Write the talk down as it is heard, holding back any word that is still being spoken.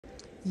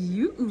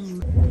You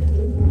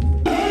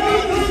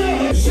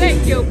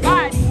shake your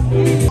body.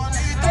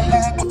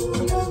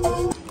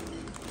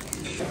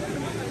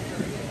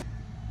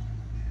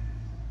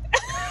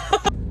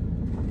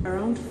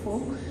 Around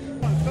 4.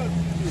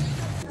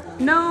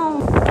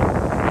 No.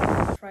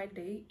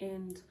 Friday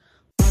and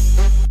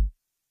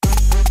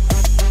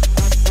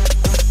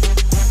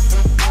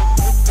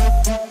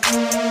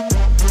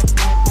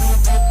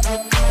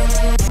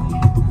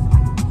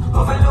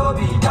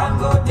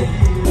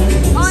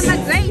on the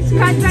great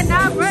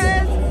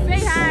cantanabras,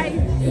 say hi.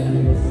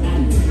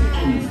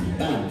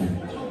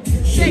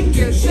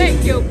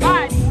 Shake your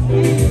body.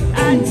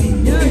 I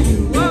know you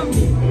want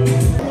me.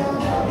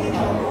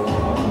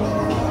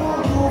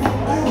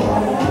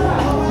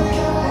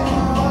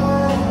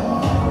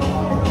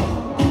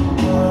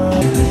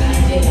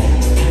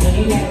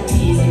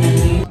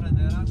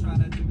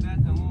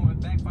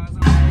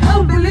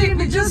 Don't believe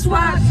me, just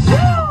watch.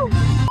 Woo!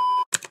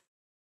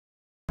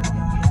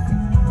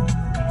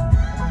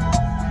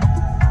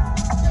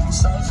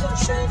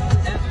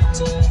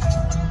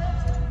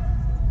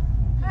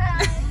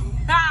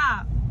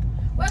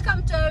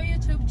 Welcome to our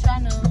YouTube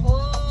channel.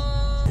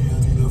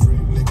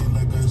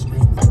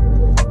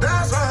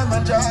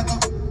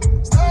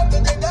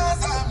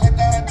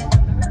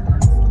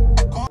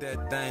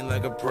 That thing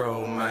like a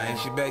pro, man.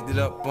 She backed it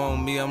up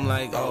on me, I'm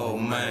like, oh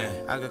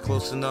man. I got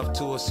close enough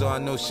to her so I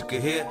know she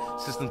could hear.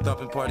 System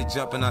thumping, party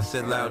jumping, I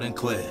said loud and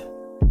clear.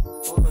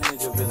 All a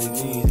nigga really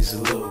need is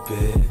a little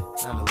bit.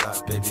 Not a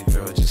lot, baby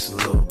girl, just a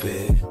little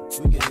bit.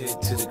 We can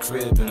head to the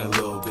crib in a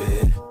little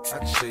bit. I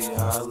can show you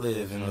how I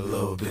live in a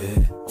little bit.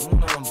 I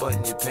wanna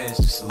unbutton your pants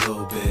just a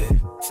little bit.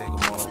 Take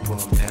them off, pull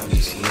them down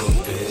just a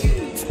little bit.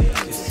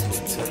 Kisses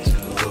with touch in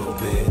a little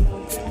bit.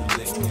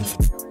 Lick me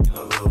in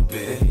a little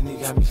bit. And you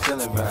got me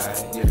feeling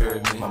right, you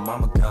heard me. My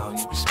mama gone,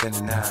 you be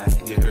spending the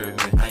night, you heard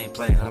me. I ain't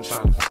playing, I'm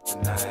trying to fuck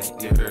tonight,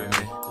 you heard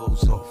me.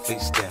 Clothes off,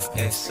 face down,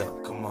 ass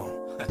up, come on.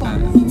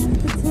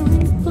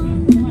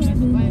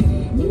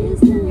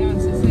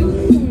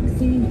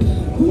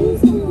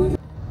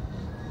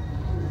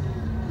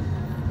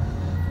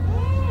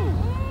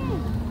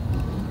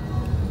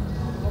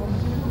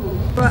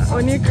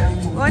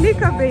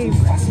 Onika babe.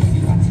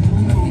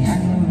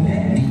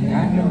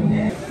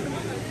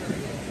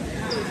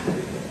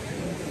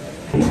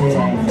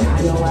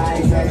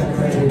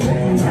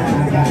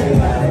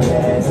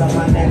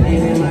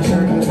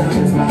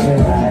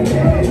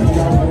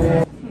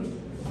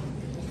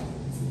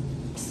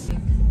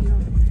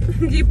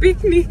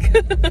 Picnic.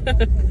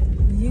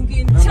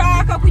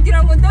 Chaka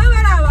kugira ngo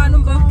ndabara abantu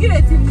mbabwire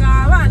ati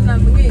mwabana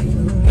mwe.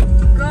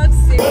 God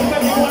save.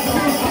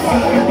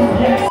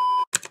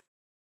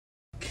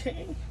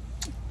 Okay.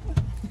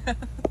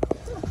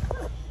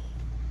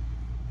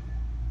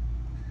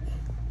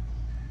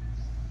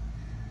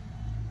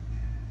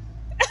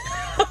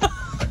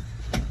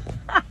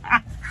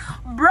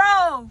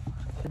 Bro.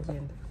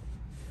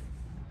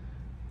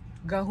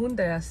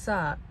 Gahunda ya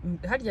saa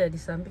harya yari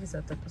saa 2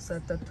 saa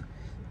 3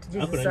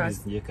 tugeze saa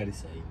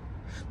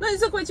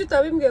nahise ko icyo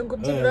utabimbwiye ngo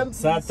byibura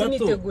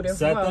sinitegure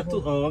saa 3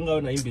 abo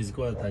ngabo nayimbizi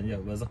ko batangira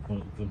baza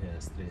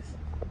kuntera stress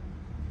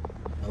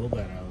abo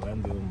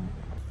barabandi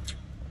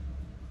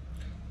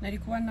nari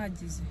kuba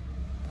nagize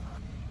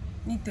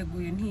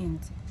niteguye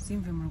ntinze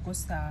simve mu rugo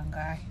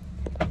sangahe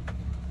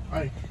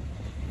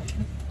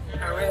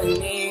I really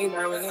need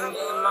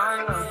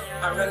mine now.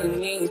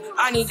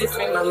 I need to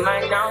free my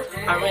mind now.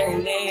 I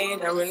really need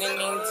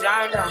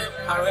Jada.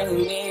 I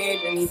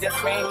need to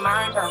free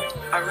mine now.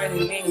 I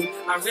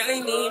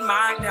really need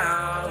mine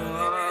now.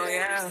 Oh,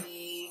 yeah.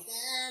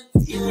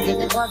 If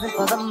it wasn't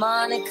for the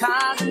money,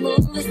 cars,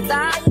 movies,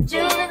 style,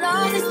 jewelry, and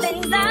all these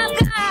things I've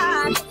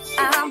got,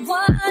 I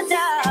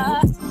wonder,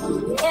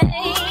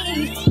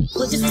 hey,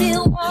 would you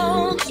still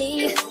want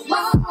me?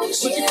 Would you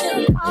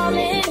still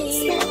calling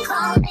me?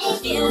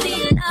 Still be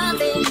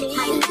loving me?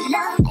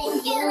 Loving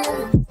you.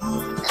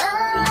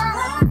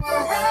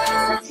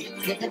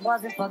 If it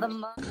wasn't for the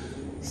money.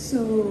 So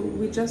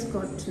we just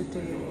got to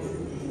the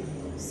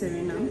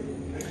Serena,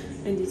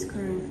 and it's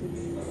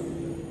currently,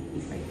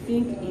 I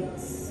think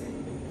it's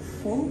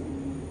 4,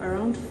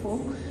 around 4,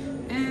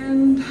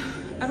 and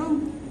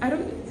oh,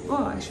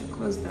 I should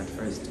close that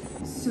first.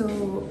 So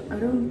I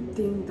don't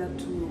think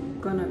that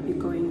we're gonna be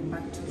going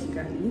back to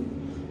Kigali,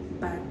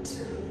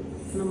 but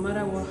no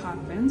matter what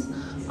happens,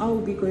 I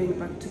will be going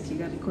back to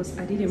Kigali because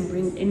I didn't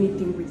bring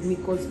anything with me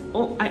because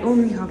I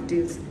only have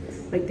this,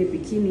 like the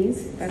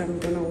bikinis that I'm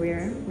gonna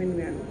wear when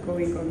we are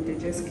going on the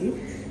jet ski,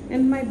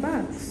 and my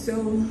bag.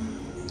 So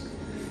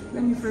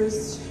let me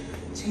first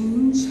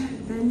change,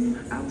 then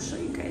I'll show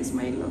you guys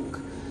my look.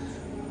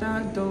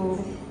 That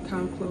door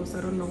can't close,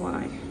 I don't know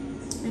why.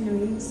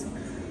 Anyways,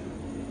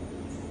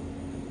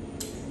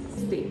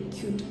 the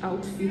cute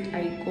outfit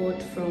I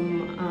got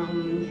from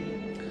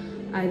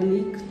I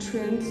leak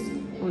trends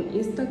on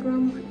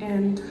Instagram,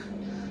 and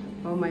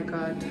oh my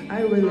god,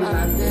 I really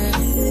love it.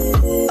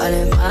 All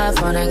in my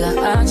phone, I got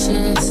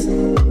options,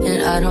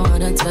 and I don't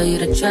wanna tell you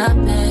to drop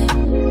it,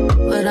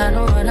 but I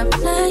don't wanna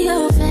play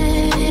your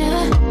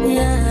fair.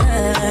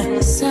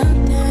 Yeah,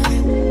 something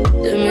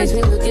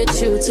really look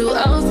at you too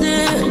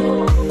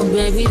often. Oh,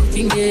 baby, you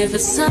can give it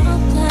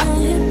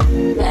something.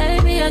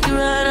 Baby, I can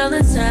run all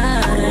the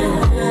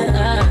time.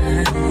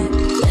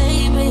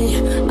 Baby,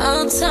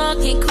 I'm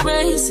talking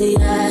crazy.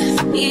 I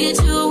need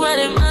you right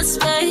in my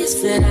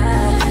space, but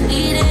I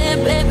need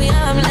it, baby.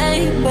 I'm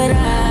late, but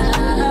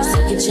I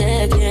still can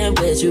check in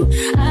with you.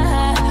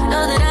 I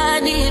know that I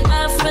need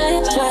my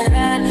friends, but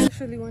I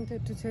actually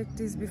wanted to take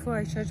this before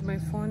I charge my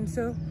phone.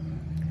 So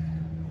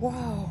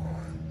wow,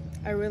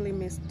 I really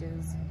missed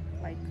this.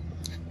 Like,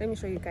 let me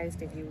show you guys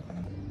the view.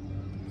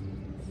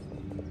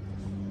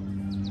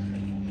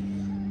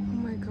 Oh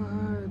my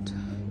god,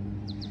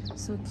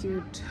 so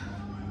cute.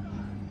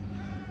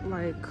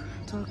 Like,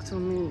 talk to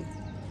me.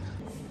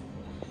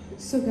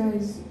 So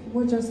guys,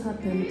 what just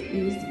happened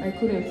is I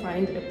couldn't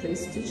find a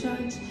place to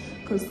charge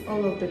because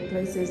all of the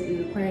places it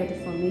required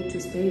for me to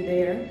stay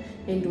there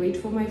and wait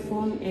for my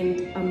phone,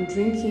 and I'm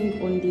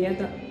drinking on the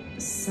other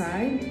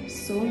side.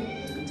 So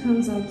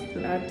turns out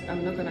that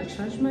I'm not gonna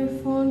charge my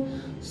phone.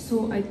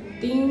 So I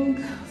think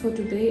for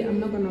today I'm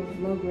not gonna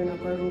vlog when I'm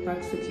going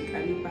back to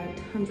Kigali, but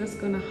I'm just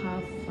gonna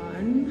have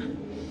fun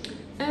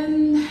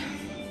and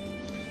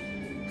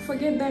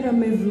forget that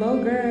I'm a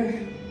vlogger.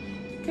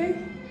 Okay,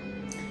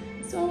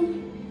 so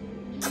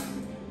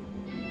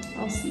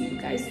I'll see you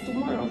guys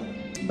tomorrow,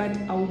 but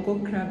I'll go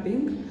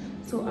crabbing,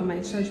 so I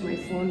might charge my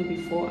phone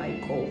before I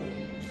go.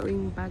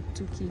 Going back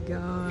to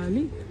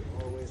Kigali.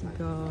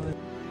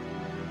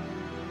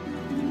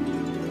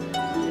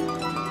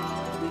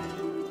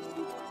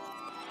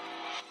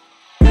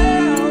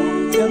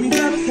 Tell me,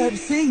 fellas, have you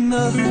seen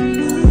her?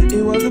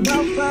 It was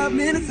about 5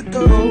 minutes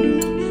ago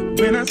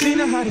when I seen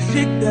her hottest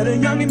chick that a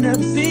youngin'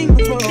 never seen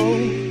before.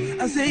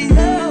 I say,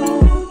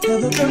 yo, tell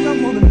the girls I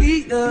wanna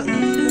meet her.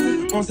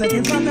 On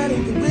second thought, that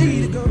ain't the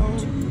way to go.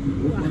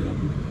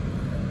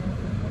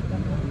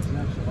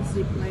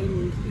 Zip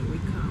lining, here we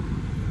come.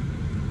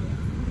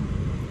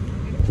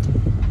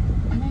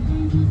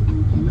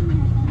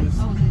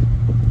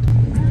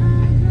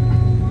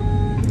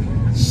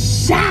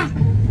 Shot!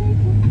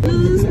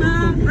 Lose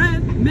my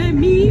breath, make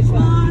me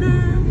flutter.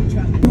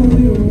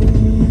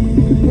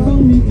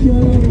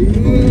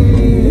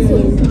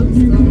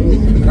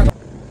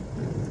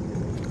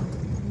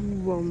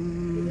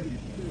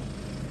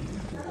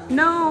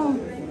 No,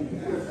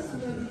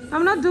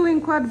 I'm not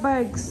doing quad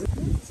bikes.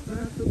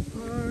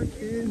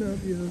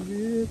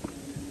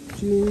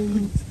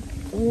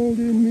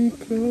 Holding me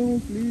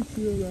closely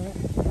till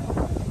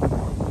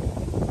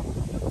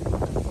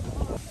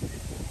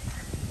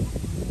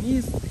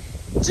Yes.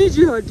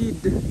 Gigi Hadid.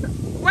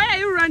 Why are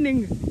you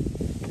running?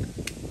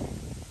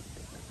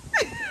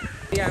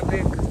 Yeah,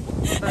 big.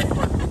 That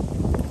one.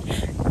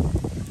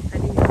 I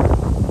think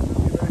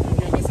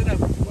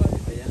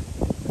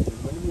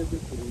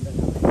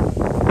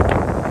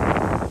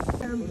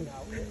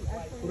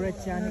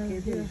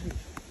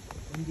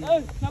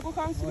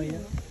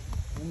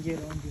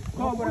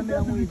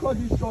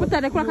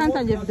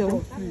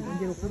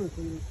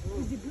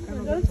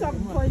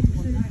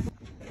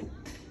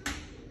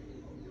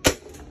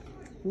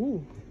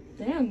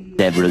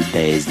Several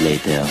days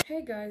later.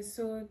 Hey guys,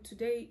 so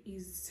today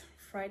is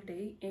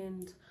Friday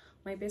and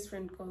my best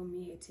friend called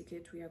me a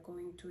ticket. We are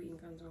going to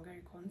Inganzo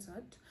Ngari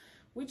concert,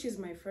 which is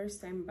my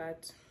first time,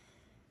 but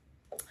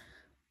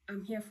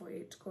I'm here for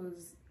it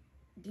because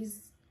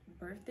this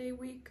birthday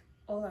week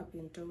all I've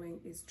been doing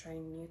is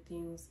trying new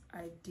things.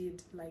 I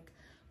did like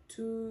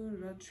 2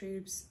 road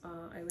trips.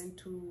 I went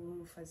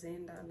to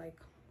Fazenda, like,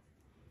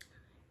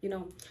 you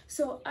know.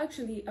 So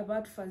actually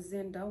about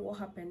Fazenda, what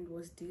happened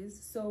was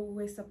this. So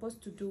we're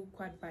supposed to do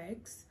quad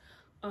bikes,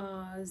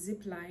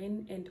 zip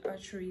line and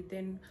archery.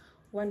 Then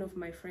one of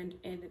my friend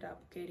ended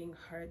up getting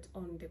hurt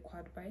on the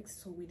quad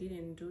bikes, so we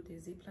didn't do the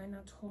zip line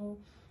at all,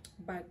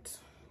 but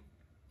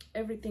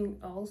everything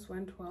else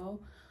went well.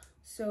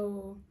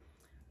 So,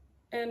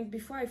 and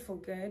before I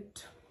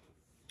forget,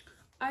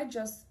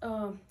 because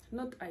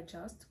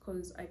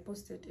I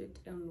posted it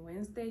on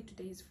Wednesday,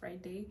 today is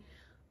Friday.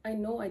 I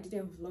know I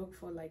didn't vlog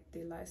for like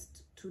the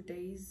last 2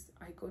 days.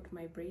 I got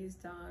my braids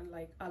done,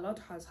 like a lot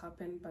has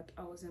happened, but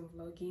I wasn't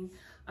vlogging.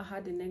 I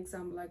had an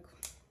exam, like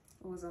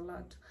it was a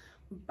lot,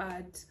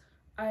 but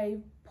I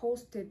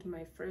posted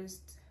my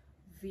first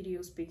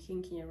video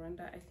speaking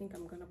Kinyarwanda. I think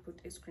I'm gonna put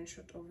a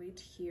screenshot of it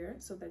here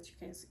so that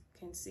you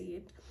can see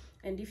it,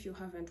 and if you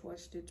haven't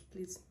watched it,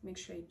 please make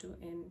sure you do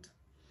and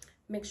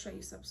make sure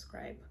you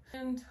subscribe.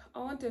 And I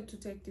wanted to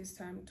take this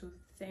time to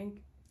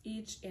thank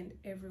each and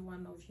every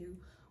one of you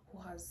who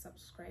has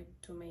subscribed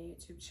to my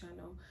YouTube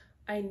channel.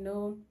 I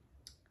know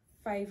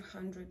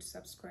 500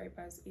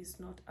 subscribers is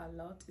not a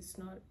lot, it's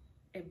not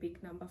a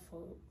big number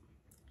for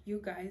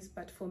you guys,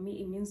 but for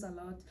me it means a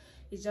lot.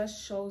 It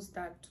just shows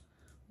that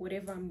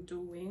whatever I'm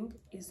doing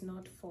is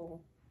not for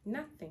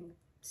nothing.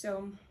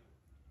 So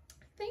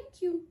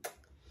thank you.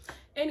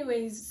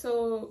 Anyways,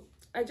 so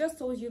I just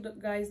told you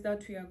guys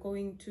that we are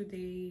going to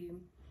the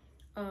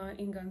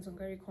Inganzo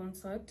Ngari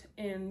concert,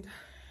 and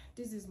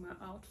this is my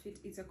outfit.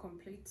 It's a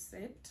complete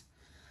set.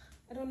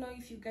 I don't know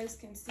if you guys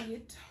can see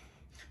it,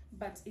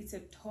 but it's a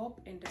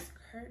top and a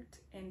skirt,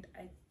 and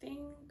I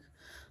think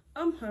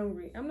I'm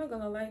hungry. I'm not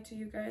gonna lie to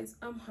you guys,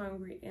 I'm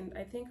hungry, and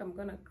I think I'm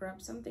gonna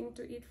grab something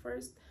to eat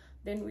first,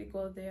 then we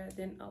go there,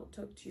 then I'll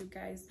talk to you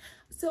guys.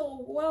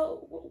 So,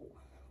 well,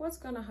 what's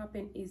gonna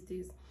happen is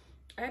this.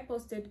 I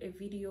posted a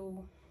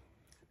video,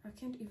 I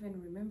can't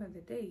even remember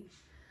the day,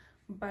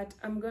 but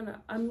I'm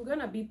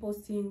gonna be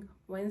posting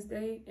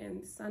Wednesday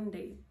and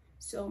Sunday,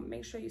 so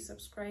make sure you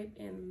subscribe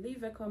and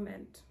leave a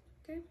comment.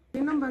 Okay,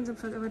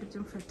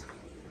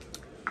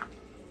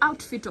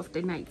 outfit of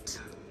the night.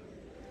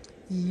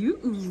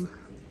 You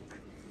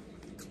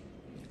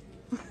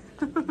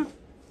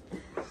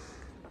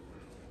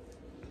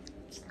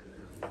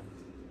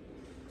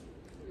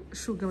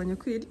shugabanya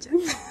kwirya.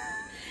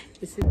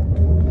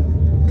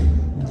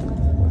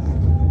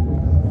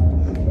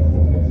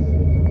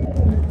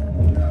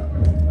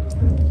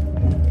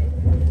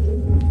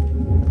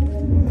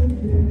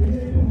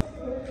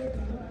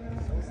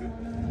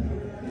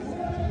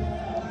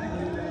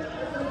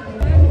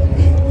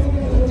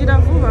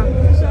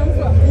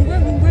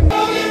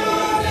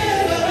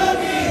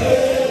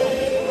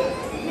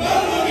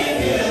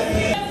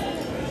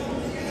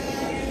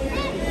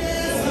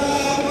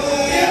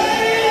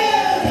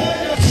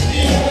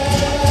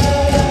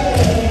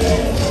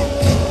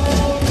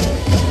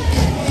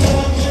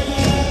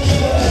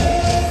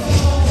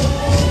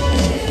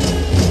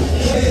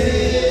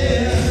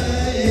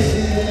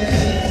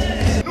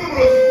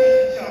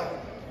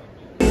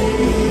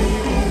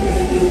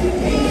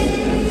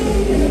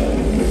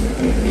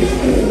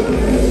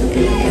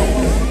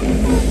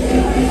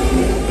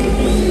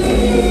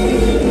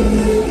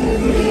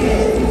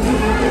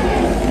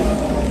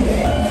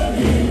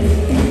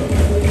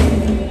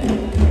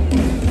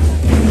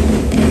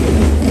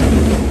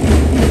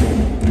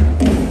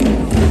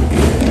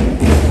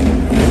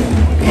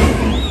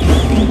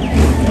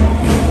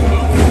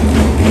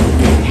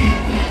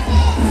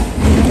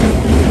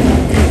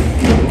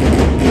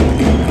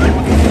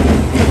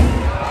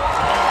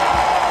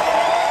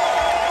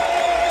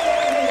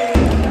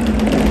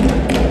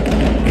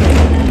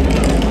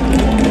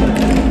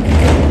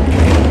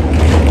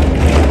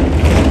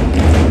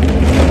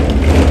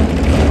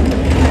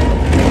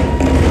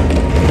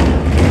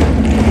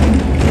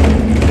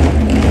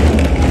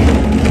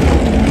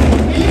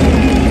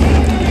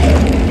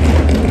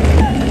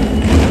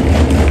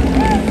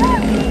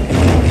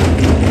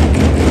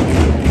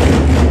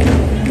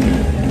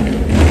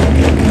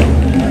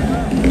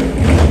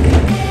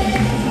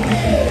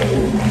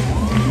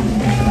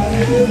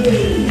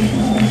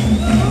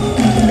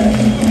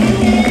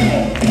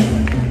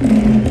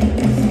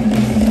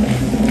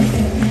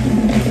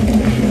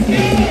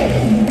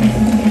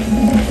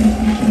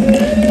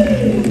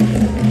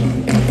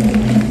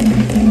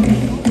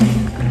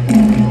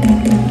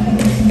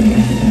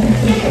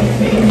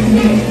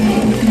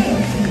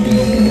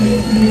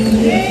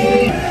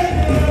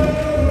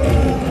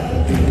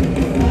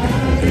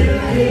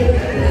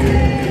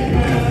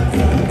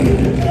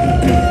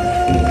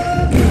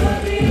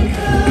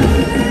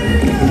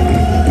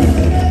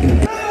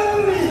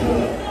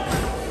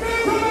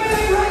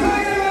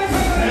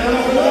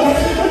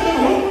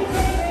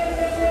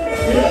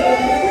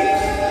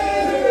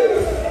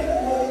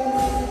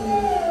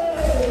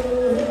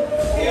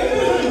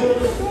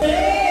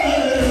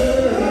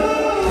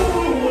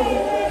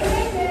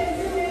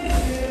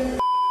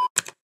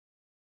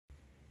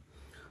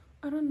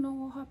 I don't know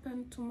what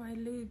happened to my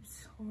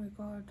lips. Oh my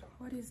god,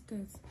 what is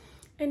this?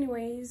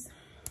 Anyways,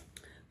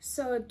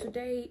 so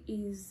today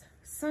is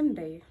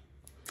Sunday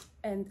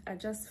and I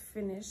just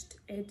finished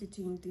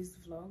editing this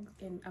vlog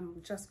and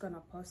I'm just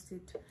gonna post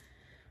it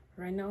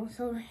right now.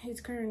 So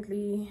it's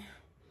currently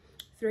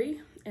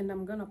 3 and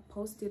I'm gonna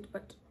post it,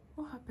 but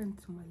what happened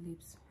to my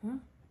lips, huh?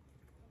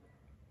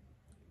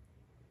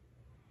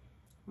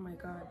 Oh my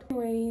god.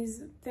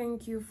 Anyways,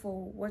 thank you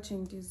for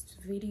watching this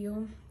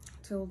video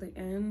till the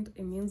end.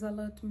 It means a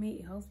lot to me,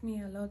 it helps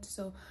me a lot,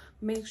 so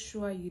make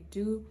sure you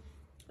do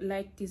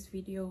like this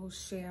video,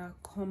 share,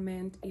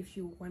 comment if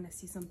you want to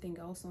see something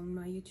else on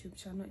my YouTube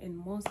channel, and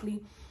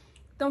mostly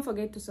don't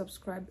forget to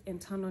subscribe and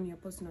turn on your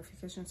post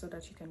notifications so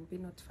that you can be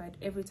notified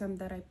every time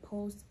that I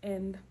post,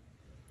 and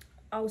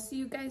I'll see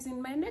you guys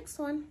in my next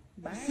one.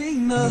 Bye.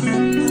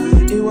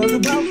 It was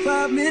about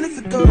 5 minutes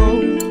ago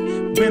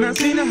when I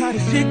seen the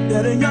hottest chick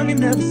that a youngin'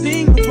 never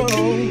seen before.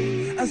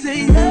 I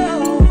say,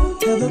 yo,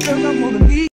 tell the girls I wanna be.